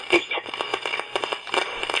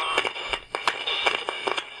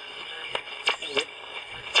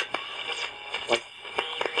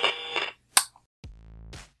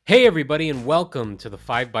Hey everybody, and welcome to the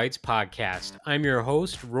 5 Bytes podcast. I'm your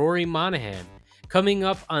host, Rory Monahan. Coming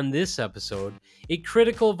up on this episode, a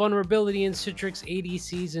critical vulnerability in Citrix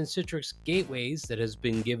ADCs and Citrix gateways that has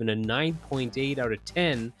been given a 9.8 out of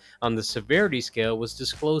 10 on the severity scale was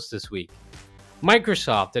disclosed this week.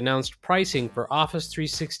 Microsoft announced pricing for Office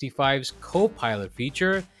 365's Copilot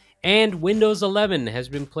feature, and Windows 11 has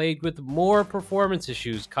been plagued with more performance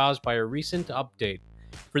issues caused by a recent update.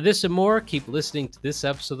 For this and more, keep listening to this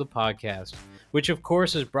episode of the podcast, which of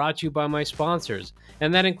course is brought to you by my sponsors,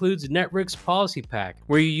 and that includes Network's Policy Pack,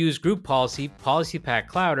 where you use Group Policy, Policy Pack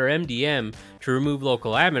Cloud, or MDM, to remove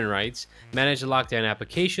local admin rights, manage the lockdown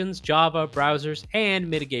applications, Java, browsers, and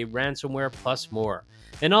mitigate ransomware, plus more.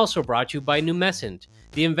 And also brought to you by Numescent,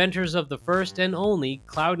 the inventors of the first and only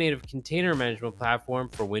cloud-native container management platform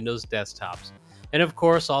for Windows desktops. And of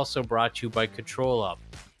course, also brought to you by ControlUp,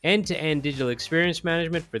 end-to-end digital experience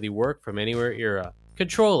management for the work from anywhere era.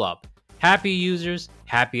 ControlUp. Happy users,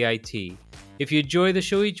 happy IT. If you enjoy the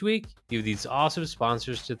show each week, you have these awesome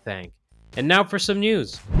sponsors to thank. And now for some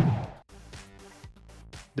news.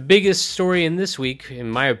 The biggest story in this week, in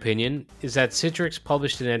my opinion, is that Citrix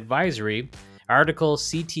published an advisory, article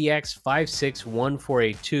CTX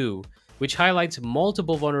 561482, which highlights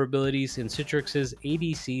multiple vulnerabilities in Citrix's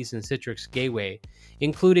ADCs and Citrix Gateway,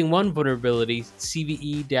 including one vulnerability,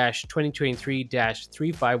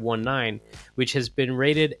 CVE-2023-3519, which has been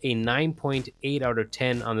rated a 9.8 out of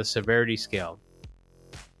 10 on the severity scale.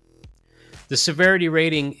 The severity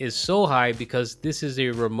rating is so high because this is a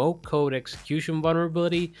remote code execution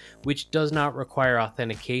vulnerability which does not require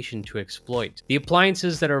authentication to exploit. The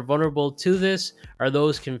appliances that are vulnerable to this are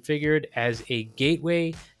those configured as a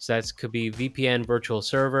gateway, so that could be VPN virtual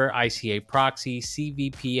server, ICA proxy,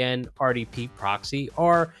 CVPN, RDP proxy,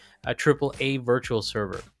 or a AAA virtual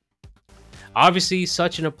server. Obviously,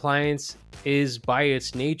 such an appliance is by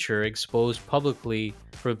its nature exposed publicly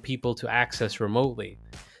for people to access remotely.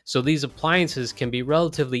 So these appliances can be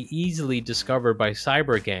relatively easily discovered by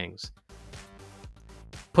cyber gangs.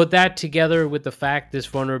 Put that together with the fact this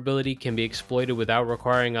vulnerability can be exploited without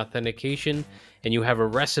requiring authentication, and you have a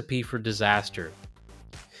recipe for disaster.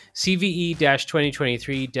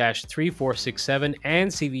 CVE-2023-3467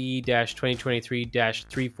 and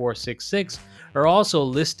CVE-2023-3466 are also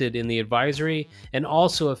listed in the advisory and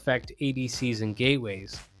also affect ADCs and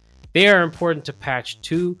gateways. They are important to patch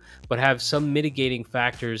too, but have some mitigating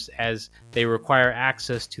factors as they require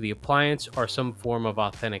access to the appliance or some form of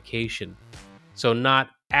authentication. So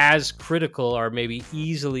not as critical or maybe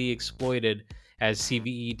easily exploited as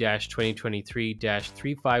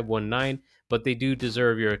CVE-2023-3519, but they do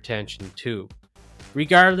deserve your attention too.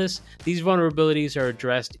 Regardless, these vulnerabilities are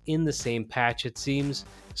addressed in the same patch, it seems.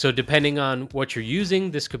 So depending on what you're using,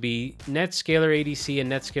 this could be NetScaler ADC and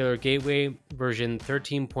NetScaler Gateway version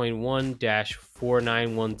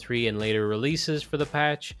 13.1-4913 and later releases for the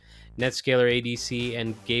patch, NetScaler ADC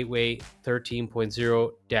and Gateway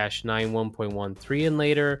 13.0-91.13 and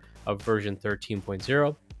later of version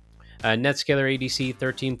 13.0. NetScaler ADC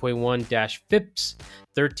 13.1-FIPS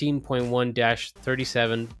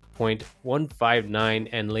 13.1-37.159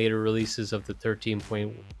 and later releases of the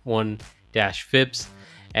 13.1-FIPS.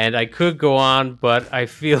 And I could go on, but I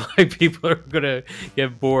feel like people are going to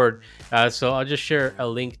get bored. So I'll just share a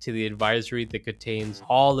link to the advisory that contains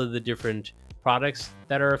all of the different products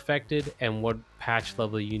that are affected and what patch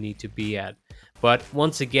level you need to be at. But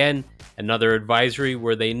once again, another advisory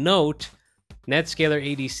where they note NetScaler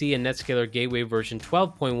ADC and NetScaler Gateway version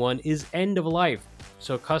 12.1 is end of life.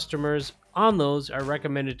 So customers on those are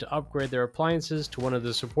recommended to upgrade their appliances to one of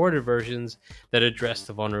the supported versions that address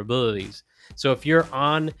the vulnerabilities. So if you're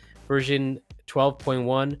on version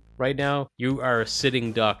 12.1 right now, you are a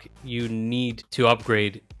sitting duck. You need to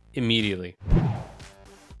upgrade immediately.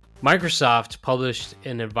 Microsoft published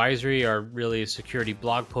an advisory, or really a security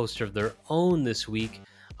blog post of their own this week,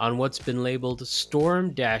 on what's been labeled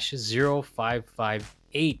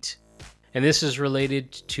Storm-0558. And this is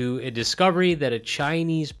related to a discovery that a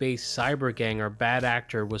Chinese-based cyber gang or bad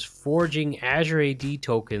actor was forging Azure AD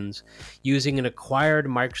tokens using an acquired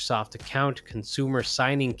Microsoft account consumer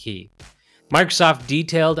signing key. Microsoft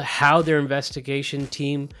detailed how their investigation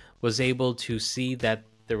team was able to see that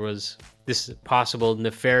there was this possible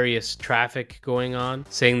nefarious traffic going on,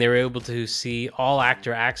 saying they were able to see all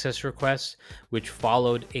actor access requests, which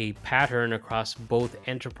followed a pattern across both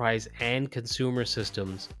enterprise and consumer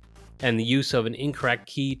systems. And the use of an incorrect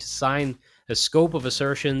key to sign a scope of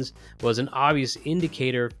assertions was an obvious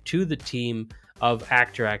indicator to the team of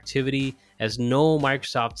actor activity, as no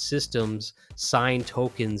Microsoft systems sign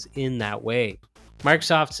tokens in that way.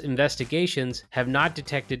 Microsoft's investigations have not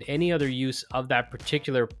detected any other use of that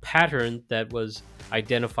particular pattern that was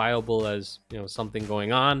identifiable as, something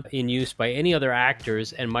going on in use by any other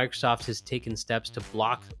actors, and Microsoft has taken steps to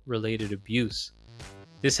block related abuse.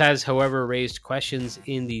 This has, however, raised questions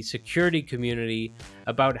in the security community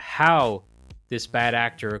about how this bad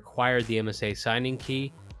actor acquired the MSA signing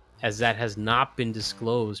key, as that has not been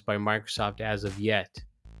disclosed by Microsoft as of yet.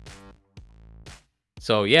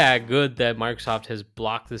 So yeah, good that Microsoft has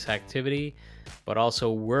blocked this activity, but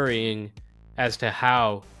also worrying as to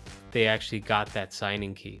how they actually got that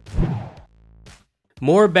signing key.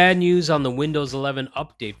 More bad news on the Windows 11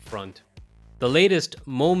 update front. The latest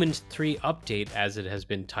Moment 3 update, as it has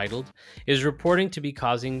been titled, is reporting to be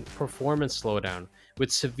causing performance slowdown,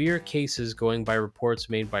 with severe cases going by reports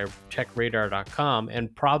made by TechRadar.com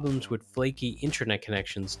and problems with flaky internet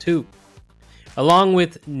connections too. Along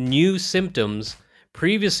with new symptoms,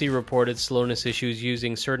 previously reported slowness issues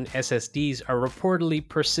using certain SSDs are reportedly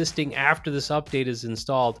persisting after this update is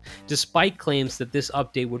installed, despite claims that this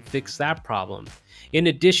update would fix that problem. In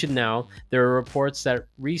addition, now, there are reports that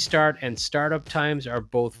restart and startup times are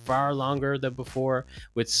both far longer than before,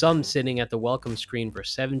 with some sitting at the welcome screen for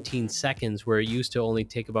 17 seconds where it used to only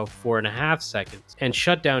take about 4.5 seconds, and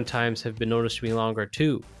shutdown times have been noticed to be longer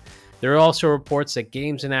too. There are also reports that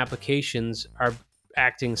games and applications are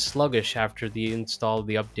acting sluggish after the install of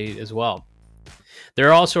the update as well. There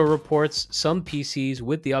are also reports some PCs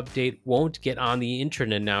with the update won't get on the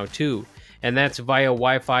internet now too, and that's via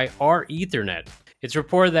Wi-Fi or Ethernet. It's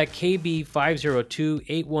reported that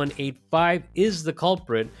KB5028185 is the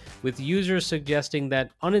culprit, with users suggesting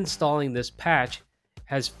that uninstalling this patch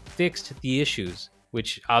has fixed the issues,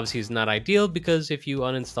 which obviously is not ideal because if you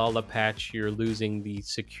uninstall the patch, you're losing the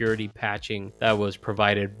security patching that was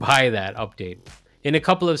provided by that update. In a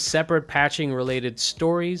couple of separate patching related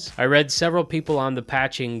stories, I read several people on the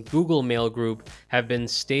patching Google Mail group have been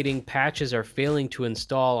stating patches are failing to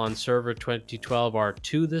install on Server 2012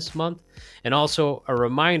 R2 this month, and also a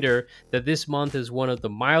reminder that this month is one of the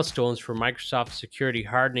milestones for Microsoft's security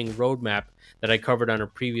hardening roadmap that I covered on a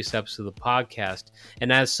previous episode of the podcast,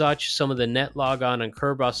 and as such, some of the NetLogon and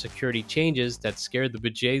Kerberos security changes that scared the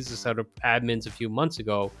bejesus out of admins a few months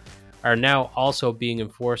ago are now also being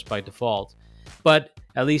enforced by default. But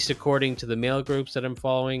at least according to the mail groups that I'm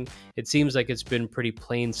following, it seems like it's been pretty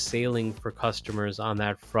plain sailing for customers on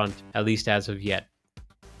that front, at least as of yet.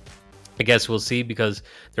 I guess we'll see, because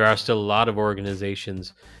there are still a lot of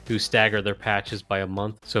organizations who stagger their patches by a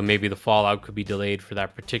month, so maybe the fallout could be delayed for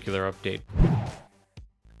that particular update.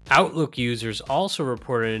 Outlook users also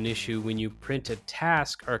reported an issue when you print a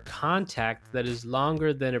task or contact that is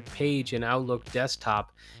longer than a page in Outlook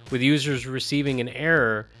desktop, with users receiving an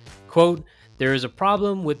error, quote, "There is a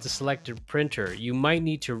problem with the selected printer. You might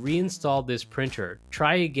need to reinstall this printer.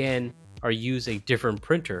 Try again or use a different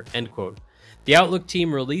printer," end quote. The Outlook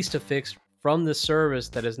team released a fix from the service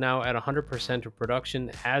that is now at 100% of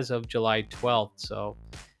production as of July 12th, so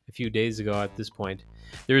a few days ago at this point.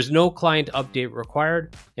 There is no client update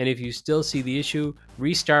required, and if you still see the issue,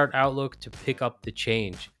 restart Outlook to pick up the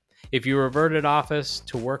change. If you reverted Office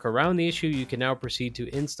to work around the issue, you can now proceed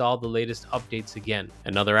to install the latest updates again.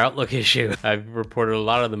 Another Outlook issue. I've reported a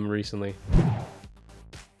lot of them recently.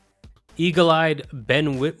 Eagle-eyed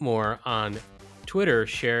Ben Whitmore on Twitter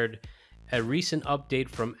shared a recent update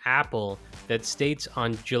from Apple that states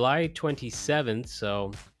on July 27th,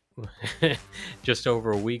 so just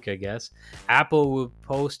over a week, I guess, Apple will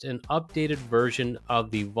post an updated version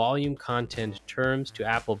of the volume content terms to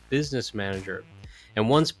Apple Business Manager. And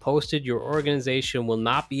once posted, your organization will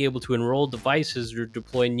not be able to enroll devices or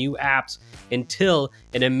deploy new apps until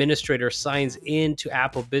an administrator signs in to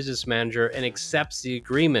Apple Business Manager and accepts the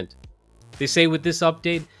agreement. They say with this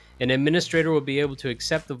update, an administrator will be able to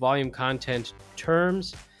accept the volume content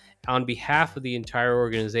terms on behalf of the entire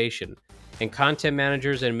organization, and content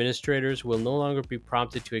managers and administrators will no longer be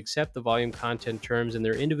prompted to accept the volume content terms in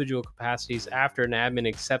their individual capacities after an admin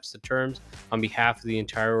accepts the terms on behalf of the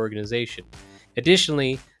entire organization.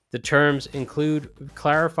 Additionally, the terms include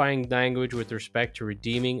clarifying language with respect to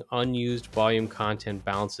redeeming unused volume content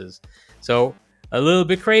balances. So, a little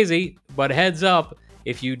bit crazy, but heads up,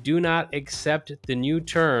 if you do not accept the new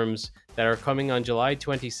terms that are coming on July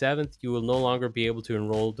 27th, you will no longer be able to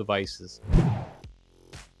enroll devices.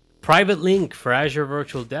 Private Link for Azure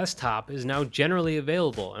Virtual Desktop is now generally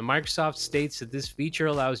available, and Microsoft states that this feature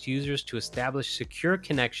allows users to establish secure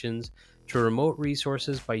connections to remote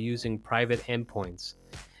resources by using private endpoints.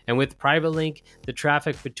 And with Private Link, the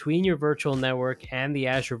traffic between your virtual network and the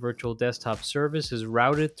Azure Virtual Desktop Service is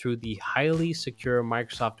routed through the highly secure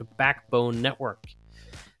Microsoft Backbone network.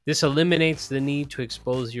 This eliminates the need to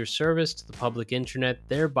expose your service to the public internet,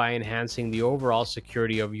 thereby enhancing the overall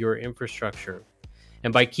security of your infrastructure.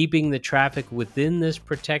 And by keeping the traffic within this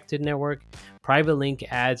protected network, Private Link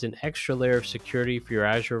adds an extra layer of security for your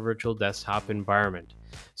Azure Virtual Desktop environment.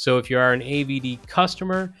 So if you are an AVD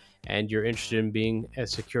customer and you're interested in being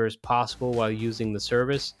as secure as possible while using the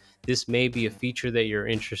service, this may be a feature that you're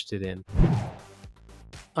interested in.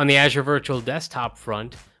 On the Azure Virtual Desktop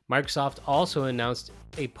front, Microsoft also announced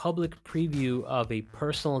a public preview of a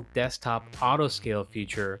personal desktop autoscale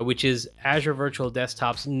feature, which is Azure Virtual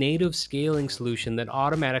Desktop's native scaling solution that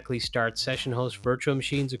automatically starts session host virtual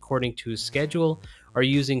machines according to a schedule or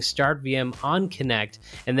using Start VM on Connect,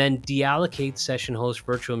 and then deallocates session host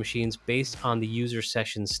virtual machines based on the user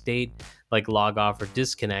session state, like log off or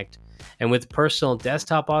disconnect. And with personal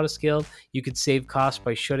desktop autoscale, you could save costs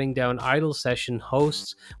by shutting down idle session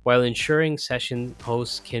hosts while ensuring session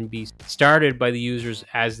hosts can be started by the users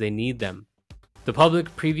as they need them. The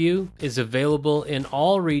public preview is available in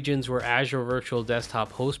all regions where Azure Virtual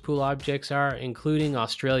Desktop host pool objects are, including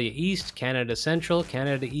Australia East, Canada Central,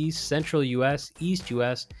 Canada East, Central US, East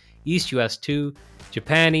US, East US 2,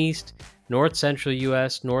 Japan East, North Central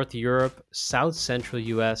US, North Europe, South Central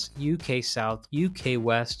US, UK South, UK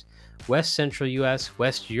West, West Central US,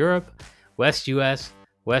 West Europe, West US,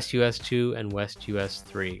 West US 2, and West US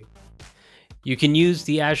 3. You can use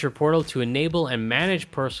the Azure portal to enable and manage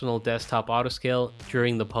personal desktop autoscale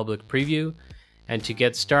during the public preview. And to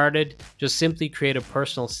get started, just simply create a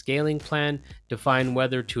personal scaling plan, define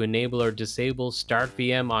whether to enable or disable Start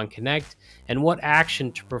VM on Connect, and what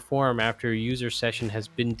action to perform after a user session has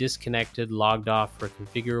been disconnected, logged off for a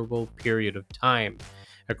configurable period of time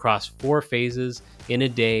across 4 phases in a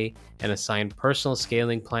day, and assign personal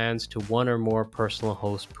scaling plans to one or more personal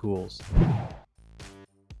host pools.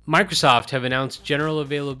 Microsoft have announced general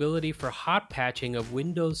availability for hot patching of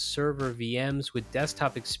Windows Server VMs with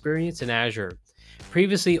desktop experience in Azure.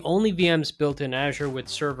 Previously, only VMs built in Azure with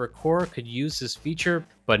Server Core could use this feature,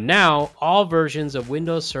 but now all versions of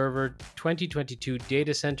Windows Server 2022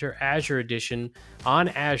 Data Center Azure Edition on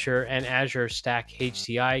Azure and Azure Stack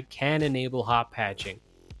HCI can enable hot patching.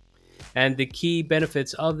 And the key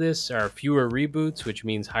benefits of this are fewer reboots, which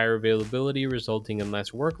means higher availability resulting in less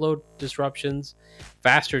workload disruptions,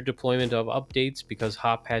 faster deployment of updates because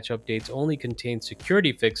hot patch updates only contain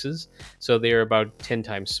security fixes, so they are about 10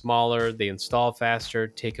 times smaller, they install faster,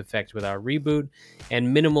 take effect without reboot,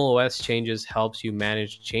 and minimal OS changes helps you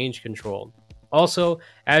manage change control. Also,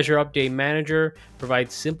 Azure Update Manager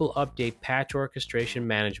provides simple update patch orchestration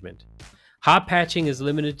management. Hot patching is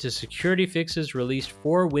limited to security fixes released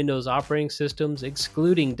for Windows operating systems,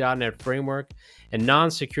 excluding .NET Framework, and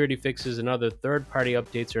non-security fixes and other third-party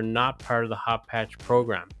updates are not part of the hot patch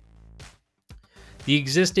program. The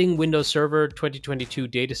existing Windows Server 2022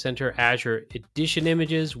 Data Center Azure Edition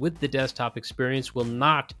images with the desktop experience will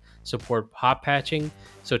not support hot patching,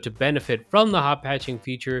 so to benefit from the hot patching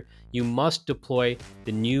feature, you must deploy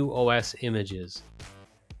the new OS images.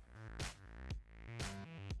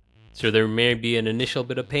 So there may be an initial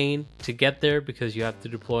bit of pain to get there because you have to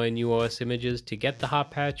deploy new OS images to get the hot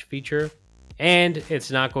patch feature. And it's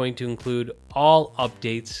not going to include all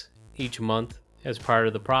updates each month as part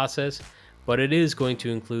of the process, but it is going to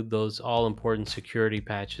include those all important security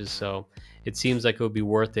patches. So it seems like it would be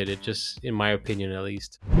worth it, just in my opinion at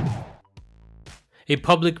least. A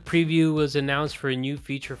public preview was announced for a new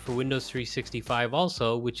feature for Windows 365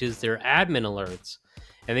 also, which is their admin alerts.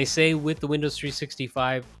 And they say with the Windows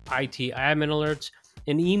 365 IT admin alerts,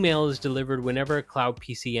 an email is delivered whenever a cloud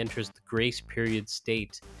PC enters the grace period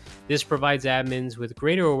state. This provides admins with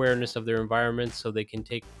greater awareness of their environment so they can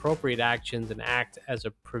take appropriate actions and act as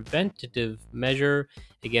a preventative measure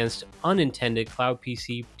against unintended cloud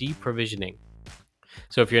PC deprovisioning.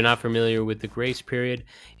 So if you're not familiar with the grace period,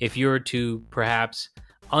 if you were to perhaps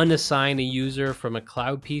unassign a user from a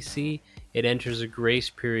cloud PC, it enters a grace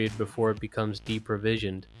period before it becomes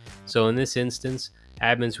deprovisioned. So in this instance,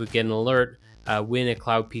 admins would get an alert when a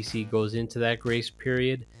cloud PC goes into that grace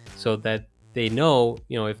period so that they know,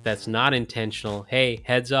 if that's not intentional, hey,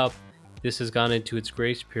 heads up, this has gone into its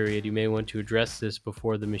grace period. You may want to address this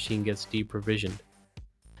before the machine gets deprovisioned.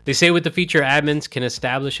 They say with the feature, admins can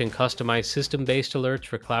establish and customize system-based alerts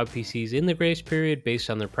for cloud PCs in the grace period based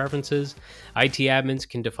on their preferences. IT admins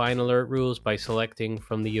can define alert rules by selecting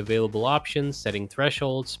from the available options, setting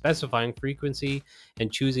thresholds, specifying frequency,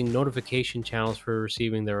 and choosing notification channels for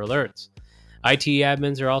receiving their alerts. IT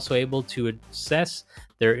admins are also able to assess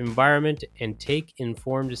their environment and take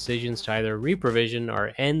informed decisions to either reprovision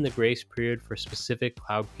or end the grace period for specific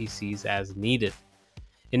cloud PCs as needed.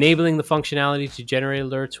 Enabling the functionality to generate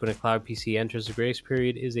alerts when a cloud PC enters the grace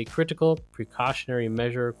period is a critical precautionary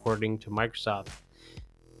measure, according to Microsoft.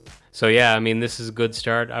 So yeah, I mean, this is a good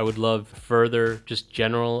start. I would love further just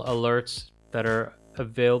general alerts that are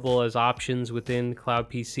available as options within cloud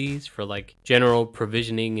PCs for like general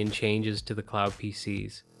provisioning and changes to the cloud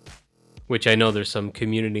PCs, which I know there's some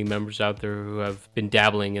community members out there who have been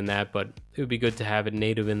dabbling in that, but it would be good to have it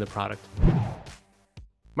native in the product.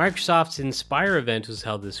 Microsoft's Inspire event was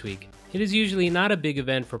held this week. It is usually not a big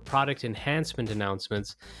event for product enhancement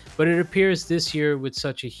announcements, but it appears this year with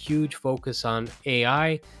such a huge focus on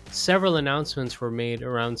AI, several announcements were made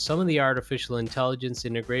around some of the artificial intelligence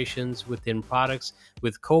integrations within products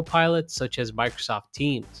with Copilot, such as Microsoft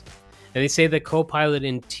Teams. And they say that Copilot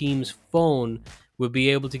in Teams Phone would be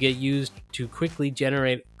able to get used to quickly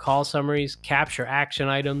generate call summaries, capture action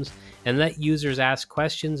items, and let users ask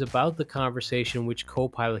questions about the conversation which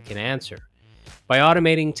Copilot can answer. By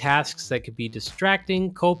automating tasks that could be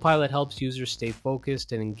distracting, Copilot helps users stay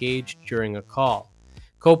focused and engaged during a call.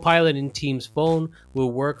 Copilot in Teams Phone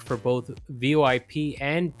will work for both VoIP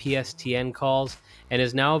and PSTN calls and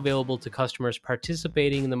is now available to customers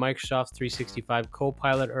participating in the Microsoft 365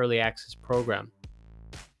 Copilot Early Access program.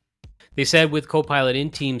 They said with Copilot in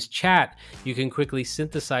Teams Chat, you can quickly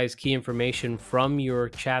synthesize key information from your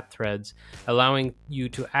chat threads, allowing you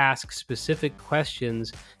to ask specific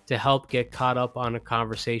questions to help get caught up on a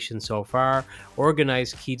conversation so far,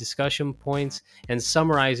 organize key discussion points, and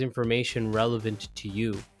summarize information relevant to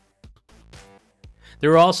you. There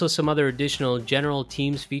were also some other additional general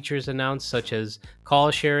Teams features announced, such as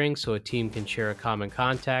call sharing, so a team can share a common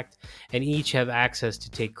contact and each have access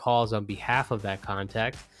to take calls on behalf of that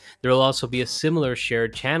contact. There will also be a similar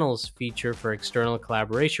shared channels feature for external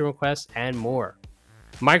collaboration requests and more.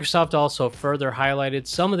 Microsoft also further highlighted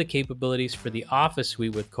some of the capabilities for the Office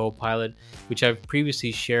suite with Copilot, which I've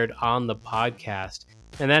previously shared on the podcast,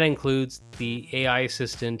 and that includes the AI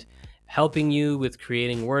assistant helping you with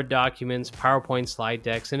creating Word documents, PowerPoint slide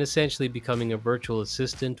decks, and essentially becoming a virtual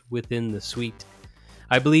assistant within the suite.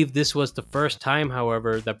 I believe this was the first time,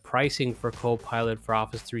 however, that pricing for Copilot for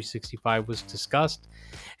Office 365 was discussed,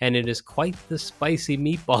 and it is quite the spicy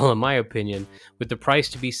meatball in my opinion, with the price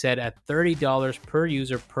to be set at $30 per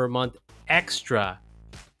user per month extra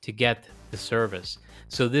to get the service.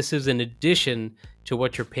 So this is in addition to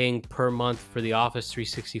what you're paying per month for the Office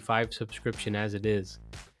 365 subscription as it is.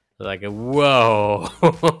 Like,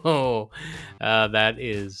 whoa, that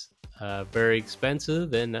is very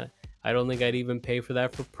expensive, and I don't think I'd even pay for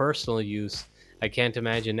that for personal use. I can't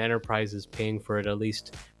imagine enterprises paying for it at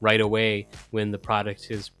least right away when the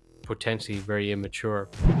product is potentially very immature.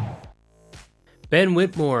 Ben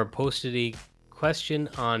Whitmore posted a question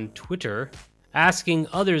on Twitter asking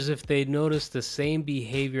others if they'd noticed the same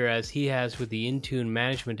behavior as he has with the Intune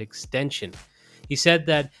management extension. He said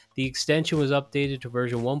that the extension was updated to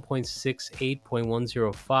version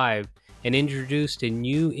 1.68.105 and introduced a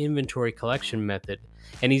new inventory collection method,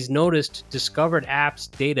 and he's noticed discovered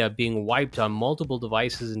apps data being wiped on multiple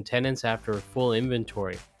devices and tenants after a full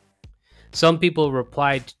inventory. Some people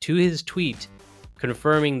replied to his tweet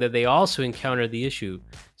confirming that they also encountered the issue,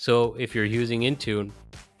 so if you're using Intune,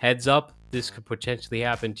 heads up, this could potentially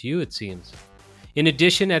happen to you, it seems. In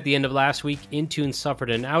addition, at the end of last week, Intune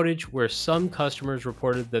suffered an outage where some customers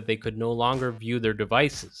reported that they could no longer view their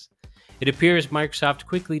devices. It appears Microsoft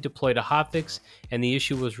quickly deployed a hotfix and the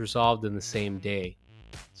issue was resolved in the same day.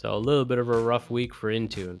 So a little bit of a rough week for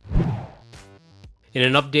Intune. In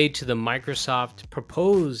an update to the Microsoft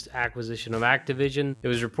proposed acquisition of Activision, it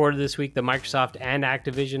was reported this week that Microsoft and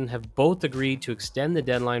Activision have both agreed to extend the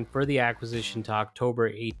deadline for the acquisition to October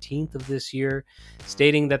 18th of this year,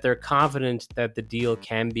 stating that they're confident that the deal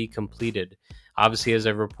can be completed. Obviously, as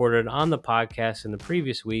I've reported on the podcast in the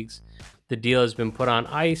previous weeks, the deal has been put on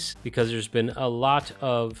ice because there's been a lot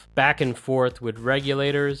of back and forth with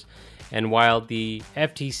regulators. And while the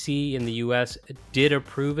FTC in the US did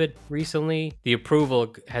approve it recently, the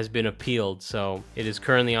approval has been appealed. So it is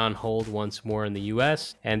currently on hold once more in the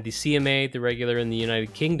US. And the CMA, the regulator in the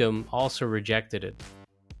United Kingdom, also rejected it.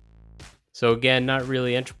 So again, not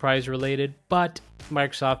really enterprise related, but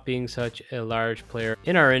Microsoft being such a large player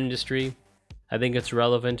in our industry, I think it's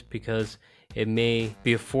relevant because it may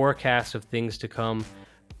be a forecast of things to come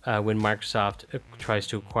when Microsoft tries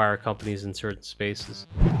to acquire companies in certain spaces.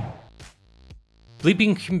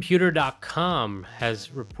 Bleepingcomputer.com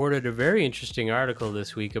has reported a very interesting article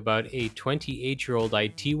this week about a 28-year-old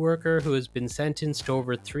IT worker who has been sentenced to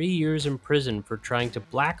over 3 years in prison for trying to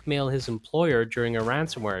blackmail his employer during a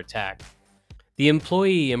ransomware attack. The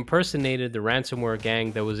employee impersonated the ransomware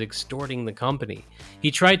gang that was extorting the company.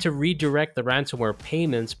 He tried to redirect the ransomware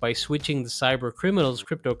payments by switching the cyber criminal's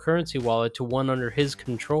cryptocurrency wallet to one under his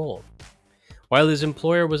control. While his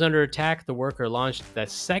employer was under attack, the worker launched that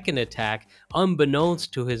second attack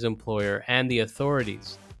unbeknownst to his employer and the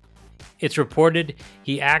authorities. It's reported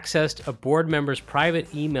he accessed a board member's private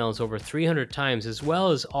emails over 300 times, as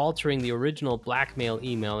well as altering the original blackmail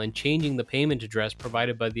email and changing the payment address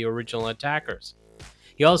provided by the original attackers.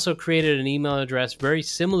 He also created an email address very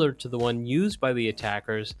similar to the one used by the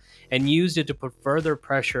attackers and used it to put further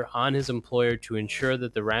pressure on his employer to ensure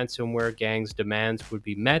that the ransomware gang's demands would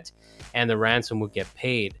be met and the ransom would get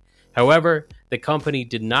paid. However, the company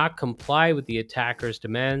did not comply with the attackers'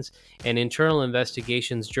 demands, and internal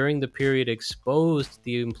investigations during the period exposed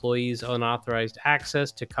the employee's unauthorized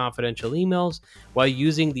access to confidential emails while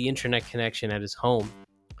using the internet connection at his home.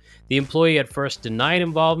 The employee at first denied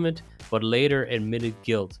involvement, but later admitted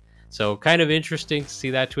guilt. So kind of interesting to see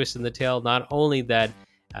that twist in the tale. Not only that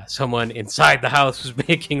someone inside the house was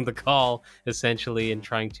making the call, essentially, and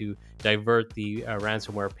trying to divert the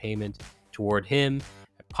ransomware payment toward him,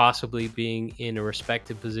 possibly being in a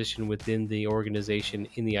respected position within the organization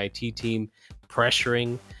in the IT team,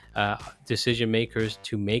 pressuring decision makers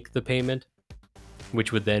to make the payment,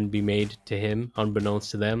 which would then be made to him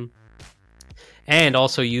unbeknownst to them. And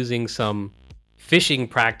also using some phishing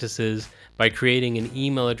practices by creating an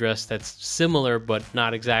email address that's similar but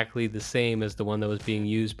not exactly the same as the one that was being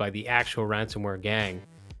used by the actual ransomware gang.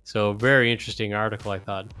 So very interesting article, I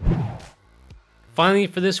thought. Finally,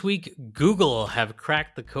 for this week, Google have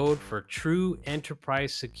cracked the code for true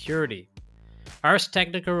enterprise security. Ars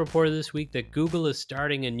Technica reported this week that Google is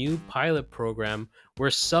starting a new pilot program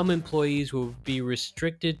where some employees will be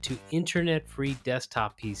restricted to internet-free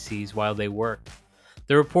desktop PCs while they work.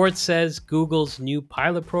 The report says Google's new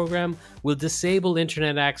pilot program will disable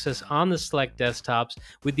internet access on the select desktops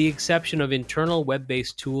with the exception of internal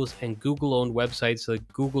web-based tools and Google-owned websites like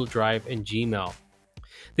Google Drive and Gmail.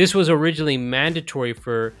 This was originally mandatory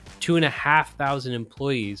for 2,500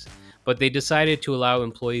 employees, but they decided to allow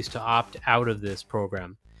employees to opt out of this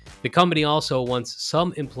program. The company also wants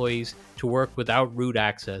some employees to work without root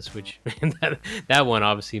access, which that one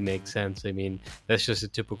obviously makes sense. I mean, that's just a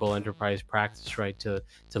typical enterprise practice, right? To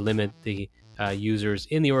limit the users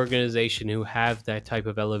in the organization who have that type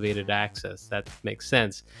of elevated access. That makes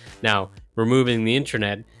sense. Now, removing the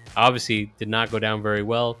internet obviously did not go down very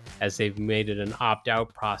well, as they've made it an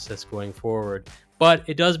opt-out process going forward. But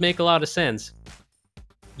it does make a lot of sense.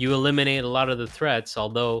 You eliminate a lot of the threats,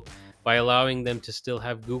 although by allowing them to still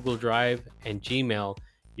have Google Drive and Gmail,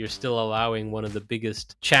 you're still allowing one of the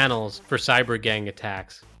biggest channels for cyber gang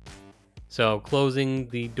attacks. So closing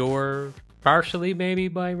the door partially maybe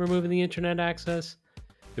by removing the internet access,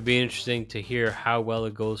 it'd be interesting to hear how well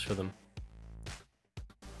it goes for them.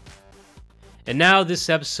 And now this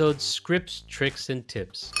episode's scripts, tricks, and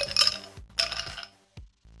tips.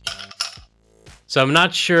 So I'm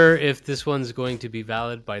not sure if this one's going to be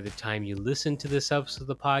valid by the time you listen to this episode of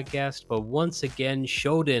the podcast, but once again,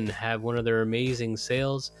 Shodan have one of their amazing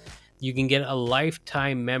sales. You can get a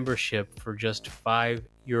lifetime membership for just €5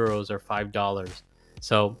 or $5.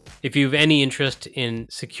 So if you have any interest in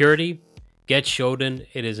security, get Shodan.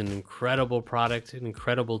 It is an incredible product, an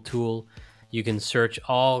incredible tool. You can search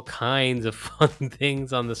all kinds of fun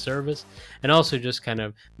things on the service and also just kind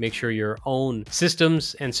of make sure your own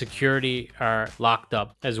systems and security are locked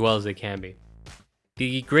up as well as they can be.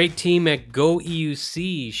 The great team at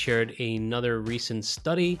GoEUC shared another recent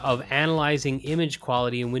study of analyzing image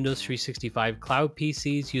quality in Windows 365 cloud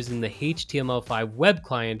PCs using the HTML5 web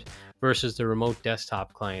client versus the remote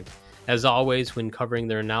desktop client. As always, when covering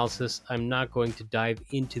their analysis, I'm not going to dive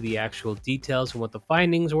into the actual details and what the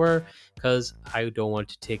findings were because I don't want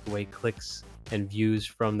to take away clicks and views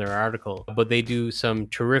from their article. But they do some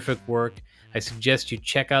terrific work. I suggest you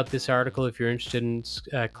check out this article if you're interested in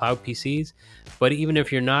cloud PCs. But even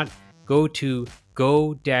if you're not, go to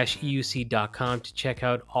go-euc.com to check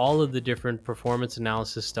out all of the different performance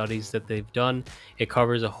analysis studies that they've done. It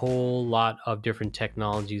covers a whole lot of different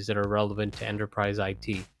technologies that are relevant to enterprise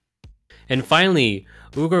IT. And finally,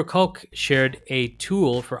 Ugur Kok shared a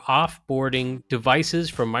tool for offboarding devices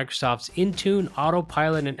from Microsoft's Intune,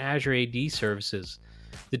 Autopilot, and Azure AD services.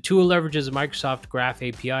 The tool leverages Microsoft Graph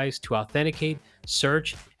APIs to authenticate,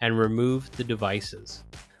 search, and remove the devices.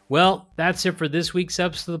 Well, that's it for this week's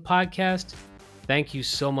episode of the podcast. Thank you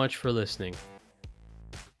so much for listening.